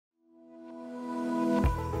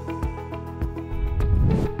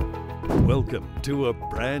Welcome to a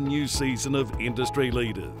brand new season of Industry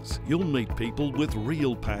Leaders. You'll meet people with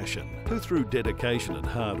real passion who through dedication and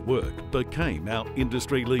hard work became our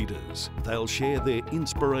industry leaders. They'll share their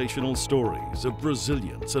inspirational stories of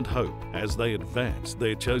resilience and hope as they advance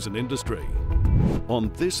their chosen industry.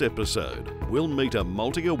 On this episode, we'll meet a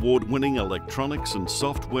multi-award-winning electronics and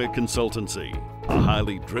software consultancy, a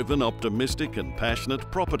highly driven, optimistic and passionate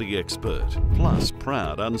property expert, plus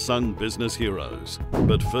proud unsung business heroes.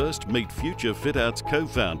 But first, meet future Fitouts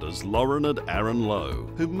co-founders Lauren and Aaron Lowe,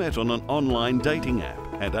 who met on an online dating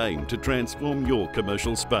app and aim to transform your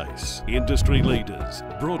commercial space. Industry Leaders,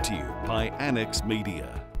 brought to you by Annex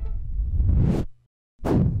Media.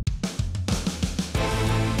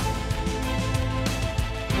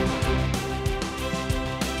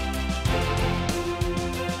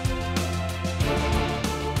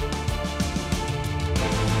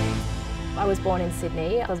 I was born in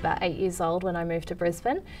Sydney. I was about 8 years old when I moved to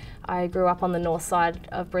Brisbane. I grew up on the north side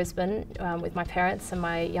of Brisbane with my parents and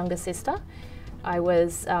my younger sister. I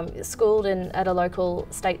was schooled at a local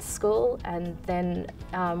state school and then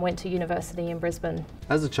went to university in Brisbane.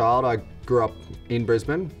 As a child, I grew up in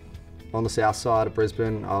Brisbane, on the south side of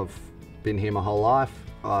Brisbane. I've been here my whole life.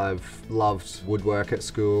 I've loved woodwork at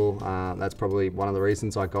school. That's probably one of the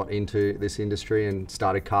reasons I got into this industry and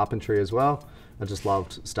started carpentry as well. I just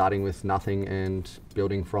loved starting with nothing and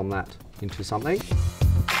building from that into something.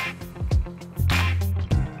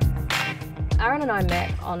 Aaron and I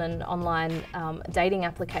met on an online dating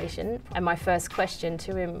application, and my first question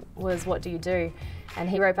to him was, "What do you do?" And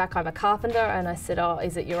he wrote back, "I'm a carpenter," and I said, "Oh,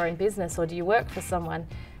 is it your own business or do you work for someone?"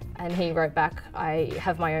 And he wrote back, "I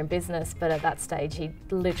have my own business," but at that stage he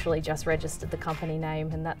literally just registered the company name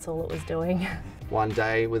and that's all it was doing. One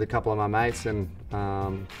day with a couple of my mates and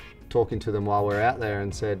talking to them while we're out there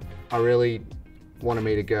and said, I really want to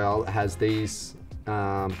meet a girl that has these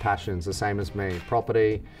passions, the same as me.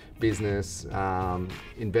 Property, business,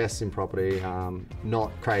 invest in property, not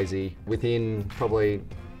crazy. Within probably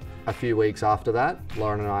a few weeks after that,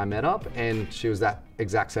 Lauren and I met up and she was that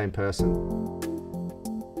exact same person.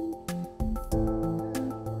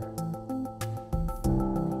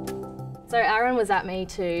 So Aaron was at me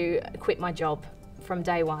to quit my job from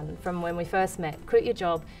day one, from when we first met. Quit your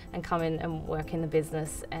job and come in and work in the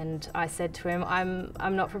business. And I said to him,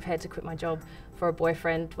 I'm not prepared to quit my job for a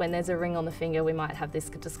boyfriend. When there's a ring on the finger, we might have this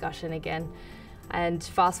discussion again. And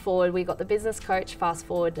fast forward, we got the business coach, fast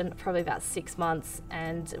forward and probably about 6 months.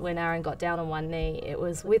 And when Aaron got down on one knee, it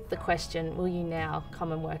was with the question, will you now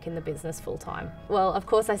come and work in the business full time? Well, of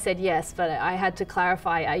course I said yes, but I had to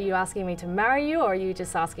clarify, are you asking me to marry you or are you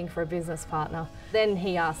just asking for a business partner? Then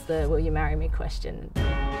he asked the will you marry me question.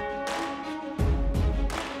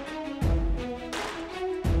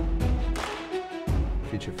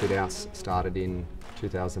 Future Fitouts started in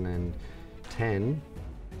 2010.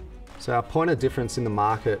 So our point of difference in the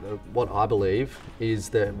market, what I believe, is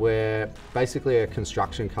that we're basically a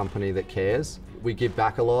construction company that cares. We give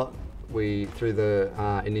back a lot. Through the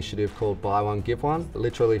initiative called Buy One, Give One,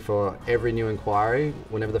 literally for every new inquiry,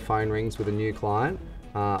 whenever the phone rings with a new client,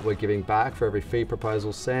 we're giving back. For every fee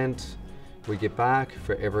proposal sent, we give back.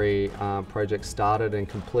 For every project started and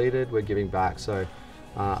completed, we're giving back. So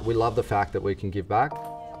we love the fact that we can give back.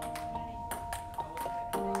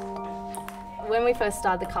 When we first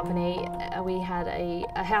started the company, we had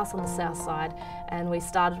a house on the south side and we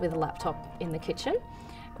started with a laptop in the kitchen.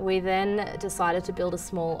 We then decided to build a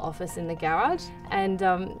small office in the garage and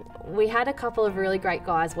we had a couple of really great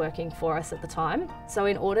guys working for us at the time. So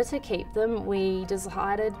in order to keep them, we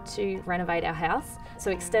decided to renovate our house. So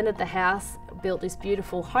extended the house, built this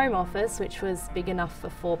beautiful home office which was big enough for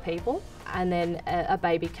 4 people, and then a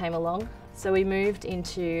baby came along. So we moved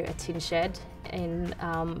into a tin shed in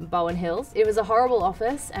Bowen Hills. It was a horrible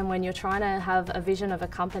office, and when you're trying to have a vision of a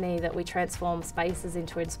company that we transform spaces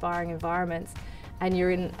into inspiring environments and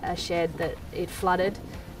you're in a shed that it flooded,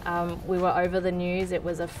 we were over the news. It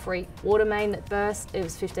was a freak water main that burst. It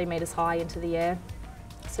was 15 metres high into the air.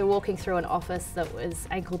 So walking through an office that was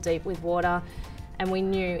ankle deep with water, and we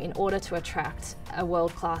knew in order to attract a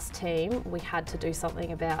world-class team, we had to do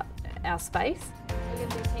something about our space. We're going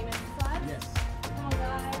to do team exercise? Yes. Come on,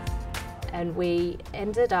 guys. And we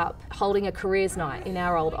ended up holding a careers night in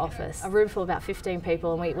our old office, a room full of about 15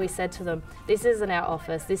 people, and we said to them, this isn't our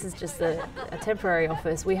office, this is just a temporary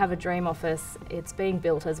office. We have a dream office, it's being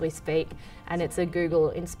built as we speak, and it's a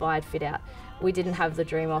Google-inspired fit-out. We didn't have the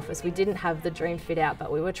dream office, we didn't have the dream fit-out, but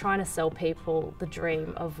we were trying to sell people the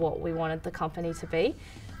dream of what we wanted the company to be.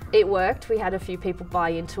 It worked. We had a few people buy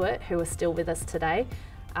into it who are still with us today.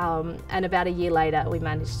 And about a year later, we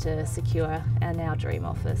managed to secure our now dream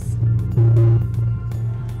office.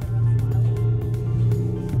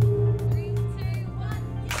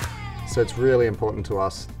 So it's really important to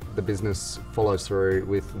us the business follows through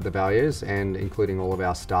with the values, and including all of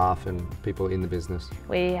our staff and people in the business.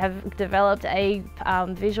 We have developed a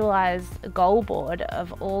visualised goal board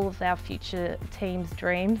of all of our future teams'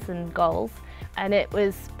 dreams and goals, and it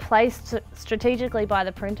was placed strategically by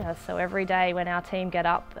the printer, so every day when our team get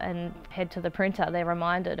up and head to the printer, they're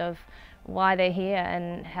reminded of why they're here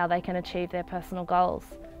and how they can achieve their personal goals.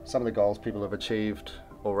 Some of the goals people have achieved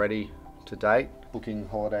already to date: booking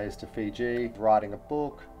holidays to Fiji, writing a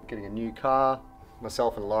book, getting a new car.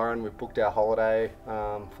 Myself and Lauren, we've booked our holiday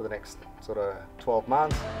for the next sort of 12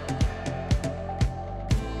 months.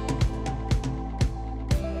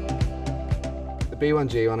 The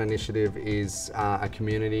B1G1 initiative is a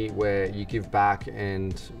community where you give back,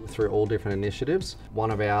 and through all different initiatives.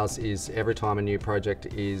 One of ours is every time a new project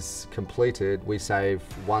is completed, we save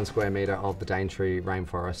 1 square metre of the Daintree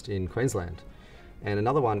rainforest in Queensland. And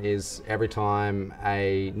another one is every time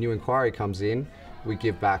a new inquiry comes in, we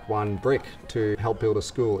give back 1 brick to help build a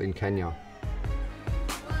school in Kenya.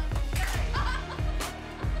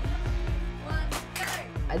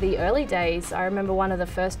 The early days, I remember one of the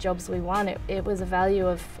first jobs we won, it was a value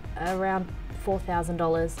of around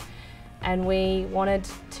 $4,000, and we wanted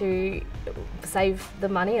to save the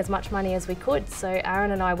money, as much money as we could. So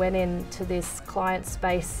Aaron and I went into this client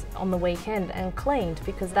space on the weekend and cleaned,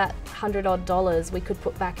 because that $100 we could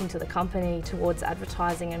put back into the company towards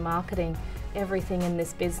advertising and marketing. Everything in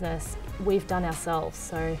this business we've done ourselves,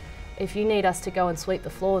 so if you need us to go and sweep the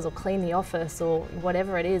floors or clean the office or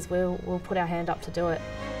whatever it is, we'll put our hand up to do it.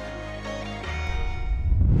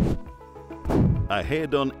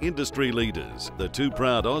 Ahead on Industry Leaders, the 2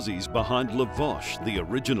 proud Aussies behind Lavosh, the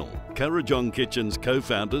original. Kurrajong Kitchen's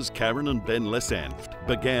co-founders Karen and Ben Lesanft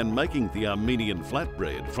began making the Armenian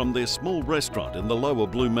flatbread from their small restaurant in the lower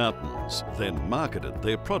Blue Mountains, then marketed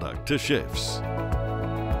their product to chefs.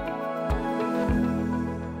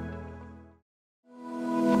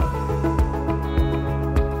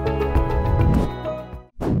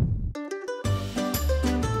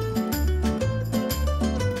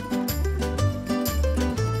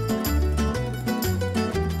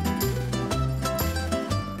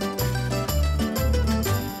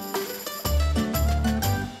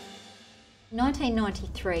 In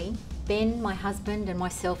 1993, Ben, my husband, and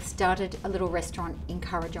myself started a little restaurant in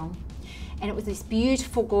Kurrajong. And it was this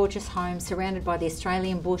beautiful, gorgeous home surrounded by the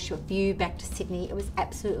Australian bush, a view back to Sydney. It was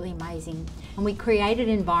absolutely amazing. And we created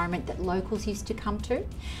an environment that locals used to come to.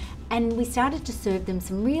 And we started to serve them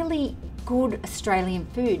some really good Australian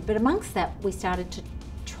food. But amongst that, we started to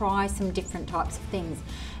try some different types of things.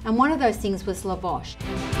 And one of those things was lavosh.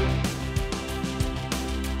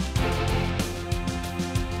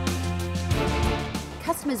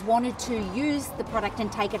 Customers wanted to use the product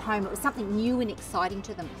and take it home. It was something new and exciting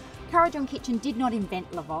to them. Kurrajong Kitchen did not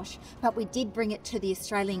invent lavosh, but we did bring it to the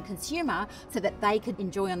Australian consumer so that they could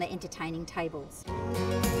enjoy on their entertaining tables.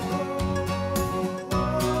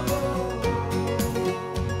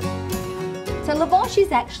 So lavosh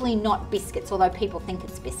is actually not biscuits, although people think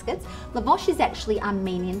it's biscuits. Lavosh is actually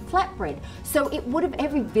Armenian flatbread. So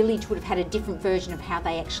every village would have had a different version of how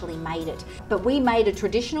they actually made it. But we made a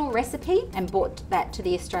traditional recipe and brought that to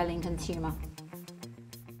the Australian consumer.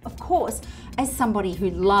 Of course, as somebody who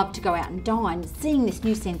loved to go out and dine, seeing this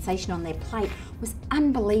new sensation on their plate was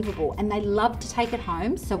unbelievable, and they loved to take it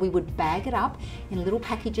home, so we would bag it up in little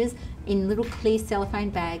packages, in little clear cellophane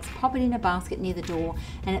bags, pop it in a basket near the door,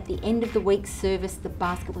 and at the end of the week's service, the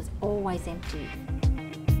basket was always empty.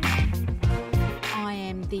 I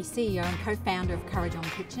am the CEO and co-founder of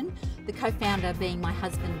Kurrajong Kitchen, the co-founder being my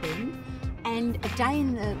husband Ben, and a day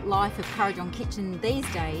in the life of Kurrajong Kitchen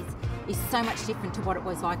these days is so much different to what it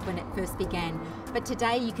was like when it first began. But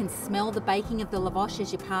today you can smell the baking of the lavosh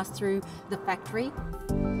as you pass through the factory.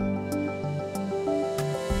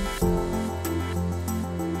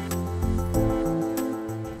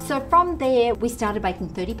 So from there we started baking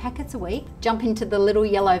 30 packets a week, jump into the little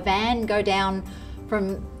yellow van, go down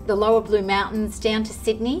from the lower Blue Mountains down to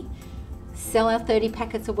Sydney, sell our 30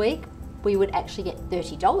 packets a week. We would actually get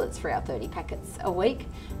 $30 for our 30 packets a week,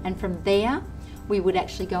 and from there we would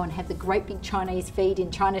actually go and have the great big Chinese feed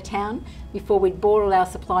in Chinatown before we'd bought all our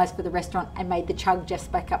supplies for the restaurant and made the chug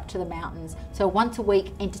just back up to the mountains. So once a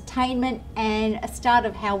week entertainment and a start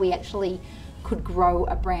of how we actually could grow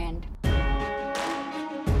a brand.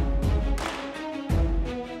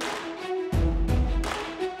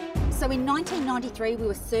 So in 1993, we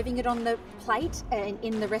were serving it on the plate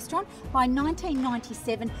in the restaurant. By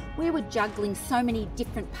 1997, we were juggling so many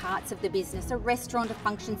different parts of the business, a restaurant, a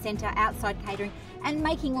function centre, outside catering, and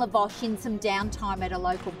making lavosh in some downtime at a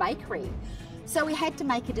local bakery. So we had to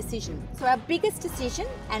make a decision. So our biggest decision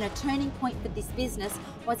and a turning point for this business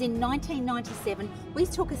was in 1997. We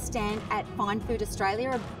took a stand at Fine Food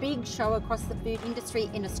Australia, a big show across the food industry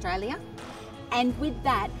in Australia. And with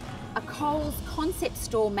that, a Coles concept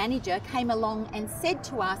store manager came along and said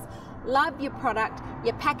to us, love your product,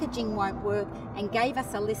 your packaging won't work, and gave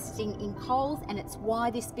us a listing in Coles, and it's why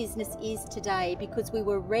this business is today, because we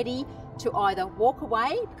were ready to either walk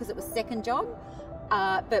away because it was second job,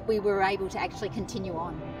 but we were able to actually continue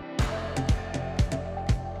on.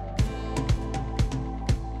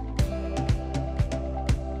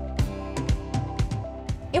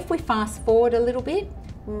 If we fast forward a little bit,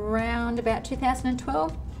 around about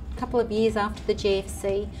 2012, a couple of years after the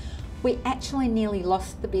GFC, we actually nearly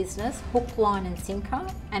lost the business, hook, line and sinker.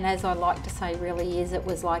 And as I like to say really is, it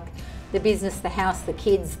was like the business, the house, the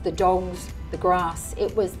kids, the dogs, the grass,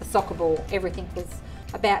 it was the soccer ball, everything was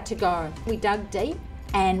about to go. We dug deep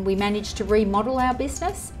and we managed to remodel our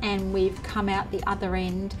business, and we've come out the other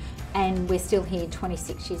end and we're still here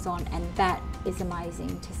 26 years on, and that is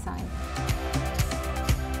amazing to say.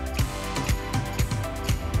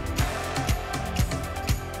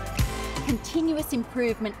 Continuous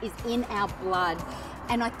improvement is in our blood,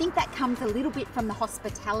 and I think that comes a little bit from the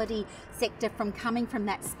hospitality sector, from coming from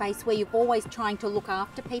that space where you're always trying to look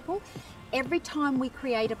after people. Every time we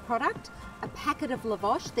create a product, a packet of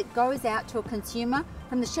lavash that goes out to a consumer,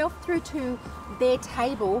 from the shelf through to their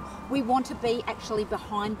table, we want to be actually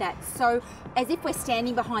behind that. So as if we're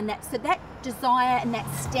standing behind that. So that desire and that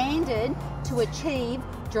standard to achieve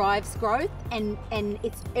drives growth, and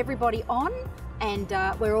it's everybody on. And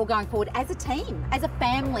we're all going forward as a team, as a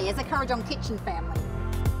family, as a Kurrajong Kitchen family.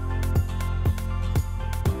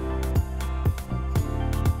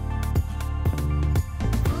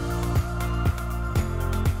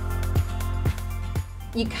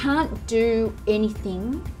 You can't do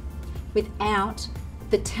anything without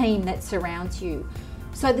the team that surrounds you.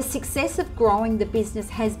 So the success of growing the business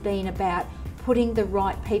has been about putting the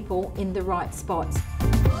right people in the right spots.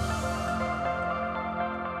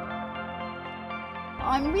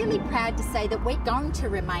 I'm really proud to say that we're going to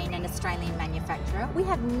remain an Australian manufacturer. We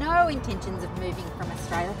have no intentions of moving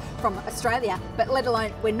from Australia, but let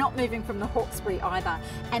alone we're not moving from the Hawkesbury either.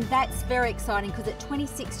 And that's very exciting, because at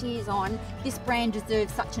 26 years on, this brand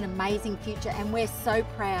deserves such an amazing future, and we're so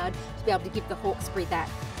proud to be able to give the Hawkesbury that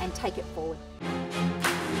and take it forward.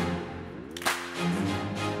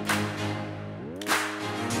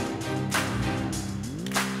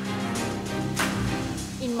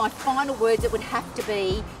 In my final words, it would have to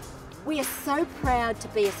be, we are so proud to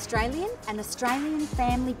be Australian, an Australian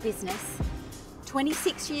family business,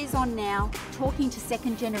 26 years on now, talking to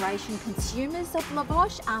second generation consumers of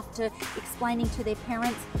lavash after explaining to their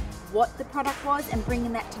parents what the product was and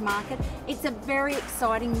bringing that to market. It's a very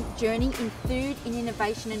exciting journey in food, in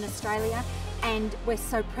innovation in Australia, and we're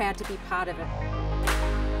so proud to be part of it.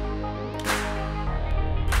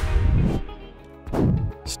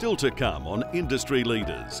 Still to come on Industry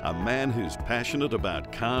Leaders, a man who's passionate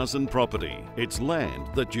about cars and property. It's land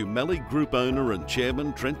that Giumelli Group owner and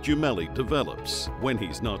chairman Trent Giumelli develops. When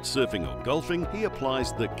he's not surfing or golfing, he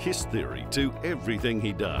applies the KISS theory to everything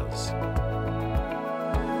he does.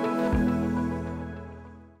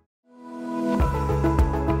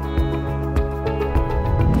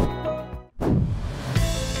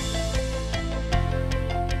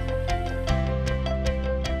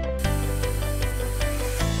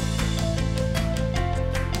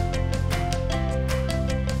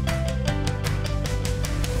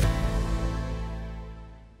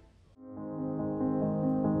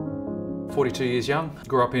 I'm 42 years young,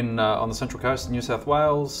 grew up on the Central Coast of New South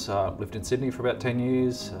Wales, lived in Sydney for about 10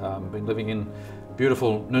 years, been living in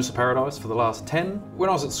beautiful Noosa Paradise for the last 10. When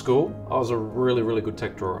I was at school, I was a really good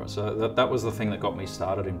tech drawer, so that was the thing that got me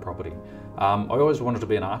started in property. I always wanted to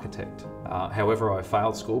be an architect. However, I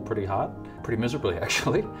failed school pretty hard, pretty miserably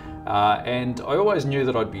actually, and I always knew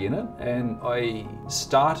that I'd be in it, and I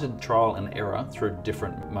started trial and error through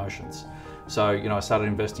different motions. So, I started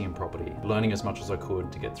investing in property, learning as much as I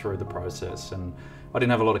could to get through the process. And I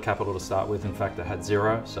didn't have a lot of capital to start with. In fact, I had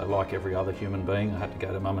zero. So like every other human being, I had to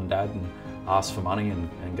go to mum and dad and ask for money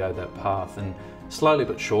and go that path. And slowly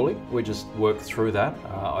but surely, we just worked through that.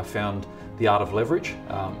 I found the art of leverage,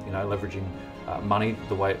 leveraging money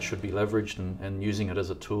the way it should be leveraged and using it as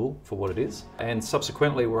a tool for what it is. And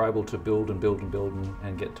subsequently, we're able to build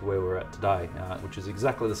and get to where we're at today, which is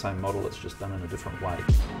exactly the same model, it's just done in a different way.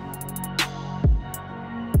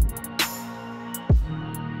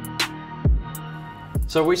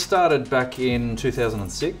 So we started back in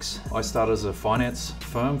 2006. I started as a finance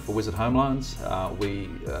firm for Wizard Home Loans. We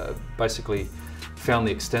basically found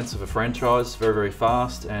the extents of a franchise very, very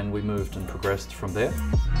fast, and we moved and progressed from there.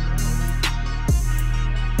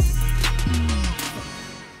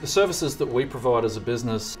 The services that we provide as a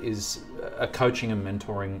business is a coaching and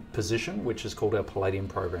mentoring position, which is called our Palladium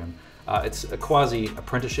program. It's a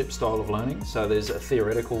quasi-apprenticeship style of learning, so there's a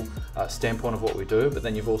theoretical standpoint of what we do, but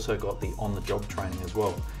then you've also got the on-the-job training as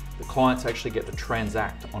well. The clients actually get to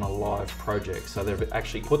transact on a live project, so they've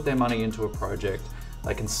actually put their money into a project.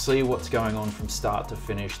 They can see what's going on from start to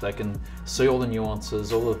finish. They can see all the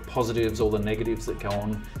nuances, all the positives, all the negatives that go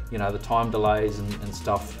on, you know, the time delays and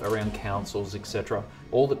stuff around councils, etc.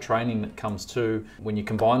 All the training that comes to when you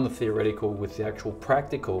combine the theoretical with the actual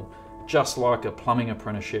practical, just like a plumbing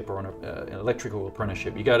apprenticeship or an electrical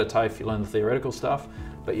apprenticeship. You go to TAFE, you learn the theoretical stuff,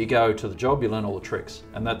 but you go to the job, you learn all the tricks.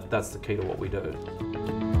 And that's the key to what we do.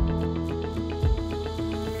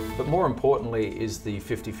 But more importantly is the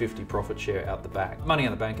 50-50 profit share out the back. Money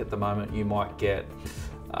in the bank at the moment, you might get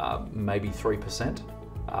maybe 3%.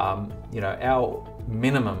 You know, our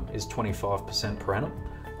minimum is 25% per annum,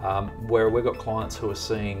 where we've got clients who are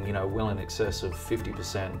seeing, you know, well in excess of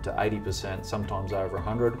 50% to 80%, sometimes over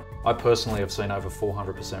 100. I personally have seen over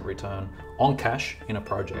 400% return on cash in a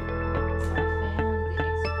project.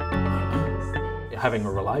 Having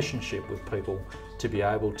a relationship with people to be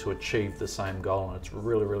able to achieve the same goal, and it's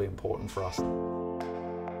really, really important for us.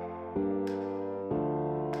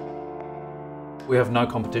 We have no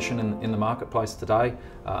competition in the marketplace today.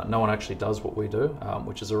 No one actually does what we do,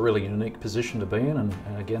 which is a really unique position to be in,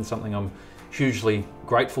 and again, something I'm hugely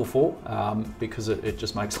grateful for, because it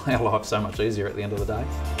just makes our life so much easier at the end of the day.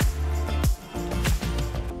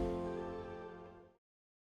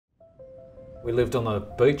 We lived on the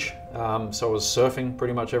beach, so I was surfing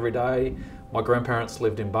pretty much every day. My grandparents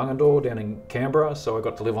lived in Bungendore down in Canberra, so I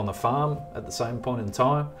got to live on the farm at the same point in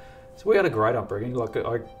time. So we had a great upbringing. Like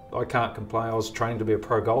I can't complain. I was training to be a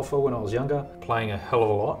pro golfer when I was younger, playing a hell of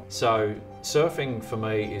a lot. So surfing for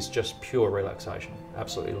me is just pure relaxation.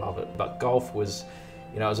 Absolutely love it. But golf was,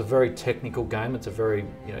 you know, it's a very technical game. It's a very,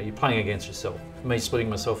 you know, you're playing against yourself. Me splitting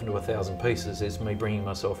myself into 1,000 pieces is me bringing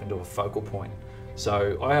myself into a focal point.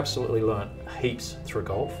 So I absolutely learnt heaps through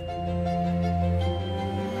golf.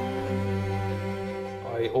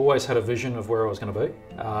 I always had a vision of where I was going to be.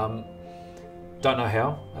 Don't know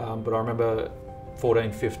how, but I remember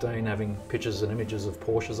 14, 15 having pictures and images of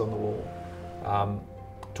Porsches on the wall.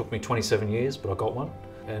 Took me 27 years, but I got one.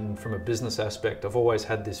 And from a business aspect, I've always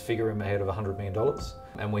had this figure in my head of $100 million,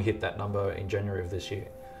 and we hit that number in January of this year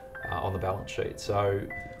on the balance sheet. So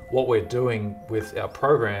what we're doing with our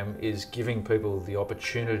program is giving people the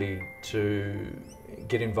opportunity to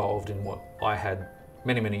get involved in what I had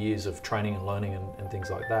many, many years of training and learning and things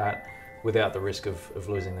like that, without the risk of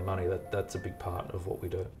losing their money. That's a big part of what we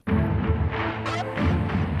do.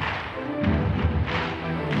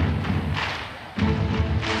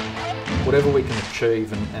 Whatever we can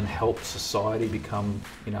achieve and help society become,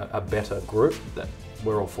 you know, a better group, that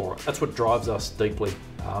we're all for it. That's what drives us deeply.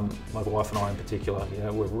 My wife and I in particular, you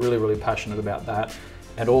know, we're really, really passionate about that,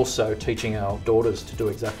 and also teaching our daughters to do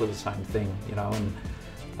exactly the same thing, you know. And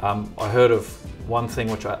I heard of one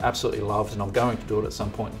thing which I absolutely loved, and I'm going to do it at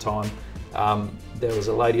some point in time. There was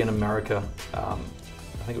a lady in America, I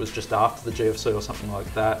think it was just after the GFC or something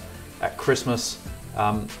like that, at Christmas,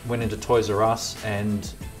 went into Toys R Us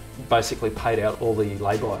and basically paid out all the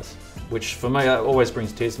lay-bys, which for me always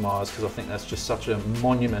brings tears to my eyes, because I think that's just such a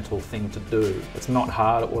monumental thing to do. It's not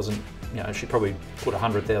hard. It wasn't, you know, she probably put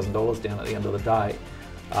 $100,000 down at the end of the day,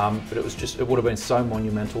 but it was just, it would have been so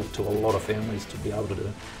monumental to a lot of families to be able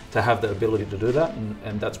to have the ability to do that,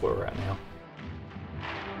 and that's where we're at now.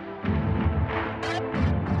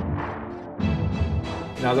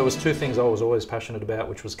 Now, there was two things I was always passionate about,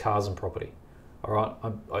 which was cars and property. All right,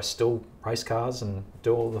 I still race cars and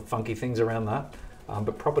do all the funky things around that,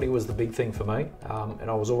 but property was the big thing for me,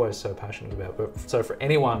 and I was always so passionate about it. So for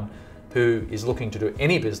anyone who is looking to do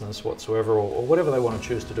any business whatsoever, or whatever they want to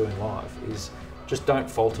choose to do in life, is just don't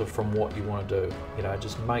falter from what you want to do. You know,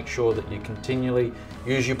 just make sure that you continually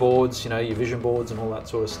use your boards, you know, your vision boards and all that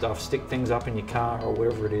sort of stuff. Stick things up in your car or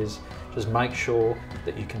wherever it is. Just make sure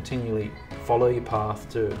that you continually follow your path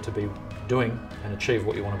to be doing and achieve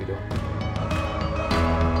what you want to be doing.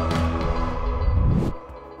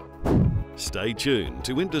 Stay tuned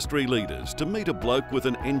to Industry Leaders to meet a bloke with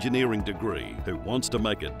an engineering degree who wants to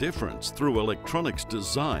make a difference through electronics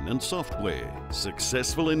design and software.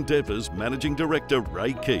 Successful Endeavours Managing Director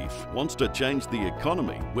Ray Keefe wants to change the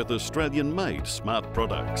economy with Australian-made smart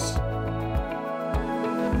products.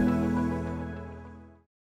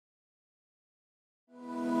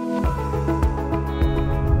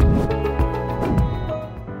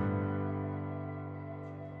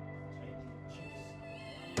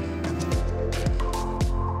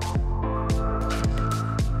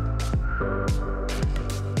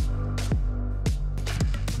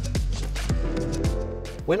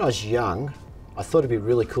 When I was young, I thought it'd be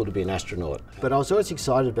really cool to be an astronaut, but I was always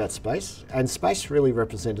excited about space, and space really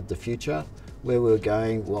represented the future, where we were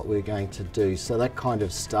going, what we were going to do. So that kind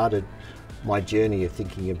of started my journey of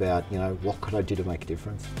thinking about, you know, what could I do to make a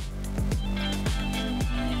difference?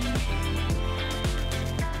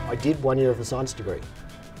 I did 1 year of a science degree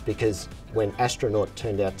because when astronaut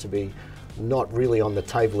turned out to be not really on the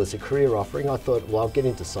table as a career offering, I thought, well, I'll get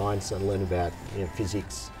into science and learn about, you know,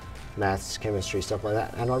 physics, maths, chemistry, stuff like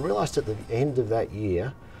that. And I realised at the end of that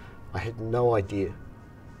year, I had no idea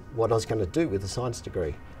what I was going to do with a science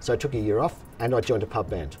degree. So I took a year off and I joined a pub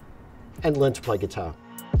band and learned to play guitar.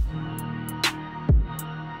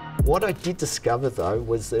 What I did discover though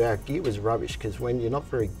was that our gear was rubbish, because when you're not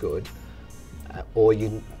very good or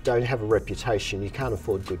you don't have a reputation, you can't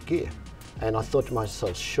afford good gear. And I thought to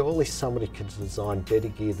myself, surely somebody could design better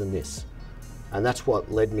gear than this. And that's what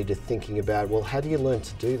led me to thinking about, well, how do you learn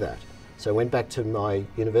to do that? So I went back to my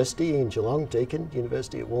university in Geelong, Deakin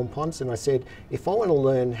University at Warm Ponds, and I said, if I want to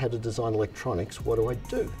learn how to design electronics, what do I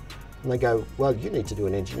do? And they go, well, you need to do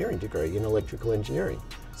an engineering degree in electrical engineering.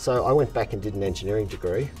 So I went back and did an engineering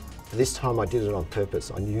degree. This time I did it on purpose.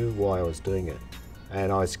 I knew why I was doing it.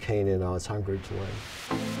 And I was keen and I was hungry to learn.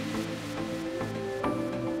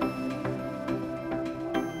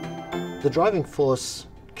 The driving force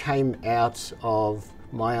came out of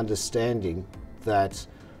my understanding that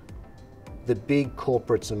the big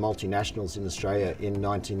corporates and multinationals in Australia in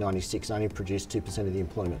 1996 only produced 2% of the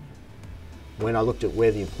employment. When I looked at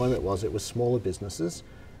where the employment was, it was smaller businesses.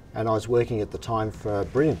 And I was working at the time for a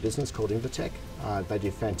brilliant business called Invitech. They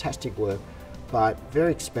did fantastic work, but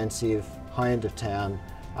very expensive, high end of town,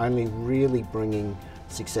 only really bringing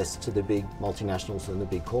success to the big multinationals and the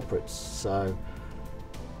big corporates. So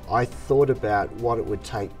I thought about what it would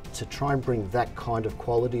take to try and bring that kind of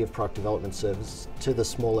quality of product development service to the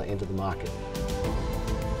smaller end of the market.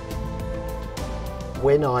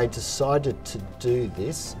 When I decided to do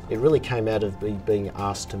this, it really came out of me being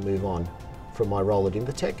asked to move on from my role at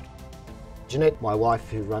Invitech. Jeanette, my wife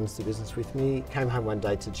who runs the business with me, came home one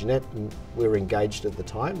day to Jeanette, and we were engaged at the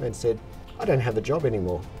time, and said, I don't have a job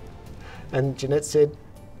anymore. And Jeanette said,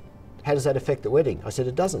 how does that affect the wedding? I said,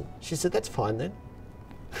 it doesn't. She said, that's fine then.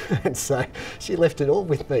 And so she left it all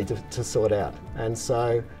with me to sort out. And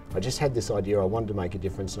so I just had this idea I wanted to make a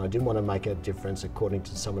difference, and I didn't want to make a difference according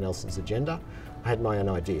to someone else's agenda. I had my own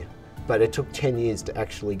idea. But it took 10 years to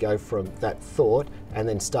actually go from that thought and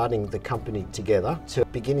then starting the company together to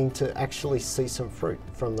beginning to actually see some fruit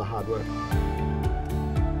from the hard work.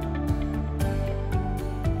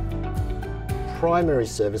 Primary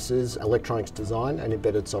services, electronics design and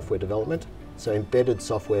embedded software development. So embedded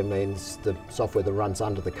software means the software that runs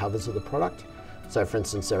under the covers of the product. So for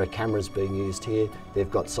instance, there are cameras being used here,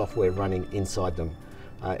 they've got software running inside them.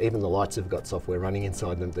 Even the lights have got software running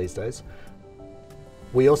inside them these days.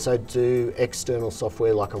 We also do external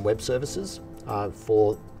software like on web services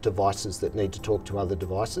for devices that need to talk to other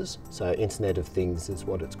devices. So Internet of Things is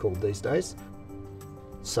what it's called these days.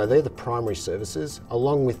 So they're the primary services.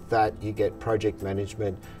 Along with that, you get project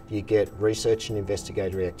management, you get research and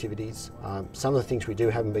investigatory activities. Some of the things we do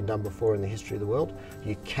haven't been done before in the history of the world.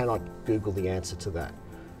 You cannot Google the answer to that.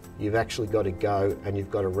 You've actually got to go and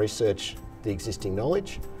you've got to research the existing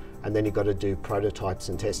knowledge, and then you've got to do prototypes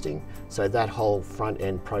and testing. So that whole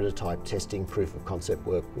front-end prototype testing, proof of concept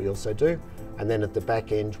work we also do. And then at the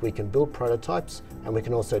back end, we can build prototypes and we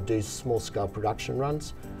can also do small-scale production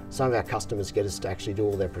runs. Some of our customers get us to actually do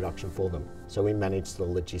all their production for them. So we manage the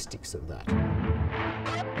logistics of that.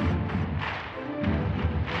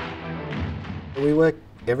 We work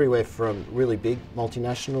everywhere from really big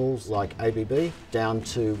multinationals like ABB down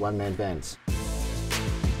to one-man bands.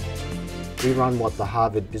 We run what the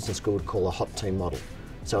Harvard Business School would call a hot team model.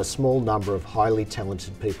 So a small number of highly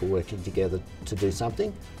talented people working together to do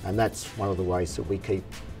something, and that's one of the ways that we keep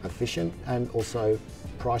efficient and also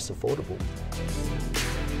price affordable.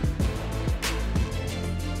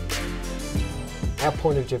 Our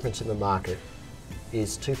point of difference in the market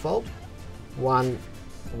is twofold. One,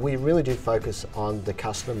 we really do focus on the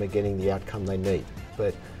customer getting the outcome they need,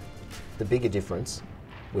 but the bigger difference,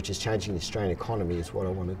 which is changing the Australian economy, is what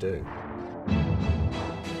I want to do.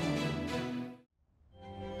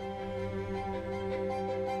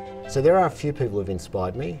 So there are a few people who have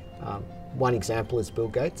inspired me. One example is Bill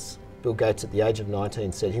Gates. Bill Gates at the age of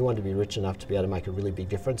 19 said he wanted to be rich enough to be able to make a really big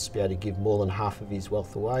difference, to be able to give more than half of his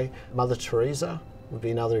wealth away. Mother Teresa would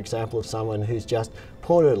be another example of someone who's just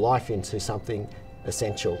poured her life into something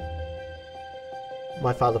essential.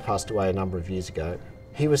 My father passed away a number of years ago.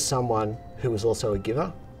 He was someone who was also a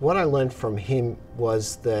giver. What I learned from him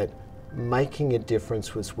was that making a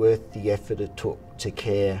difference was worth the effort it took to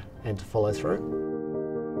care and to follow through.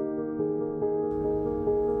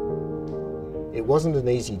 It wasn't an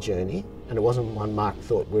easy journey, and it wasn't one Mark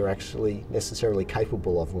thought we were actually necessarily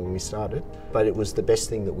capable of when we started, but it was the best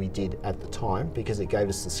thing that we did at the time because it gave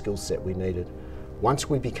us the skill set we needed. Once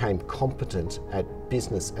we became competent at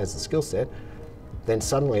business as a skill set, then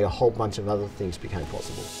suddenly a whole bunch of other things became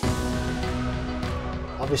possible.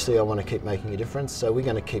 Obviously I want to keep making a difference, so we're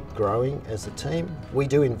going to keep growing as a team. We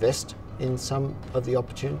do invest in some of the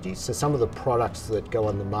opportunities, so some of the products that go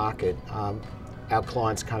on the market, our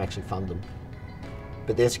clients can't actually fund them.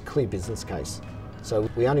 But there's a clear business case. So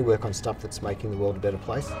we only work on stuff that's making the world a better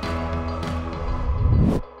place.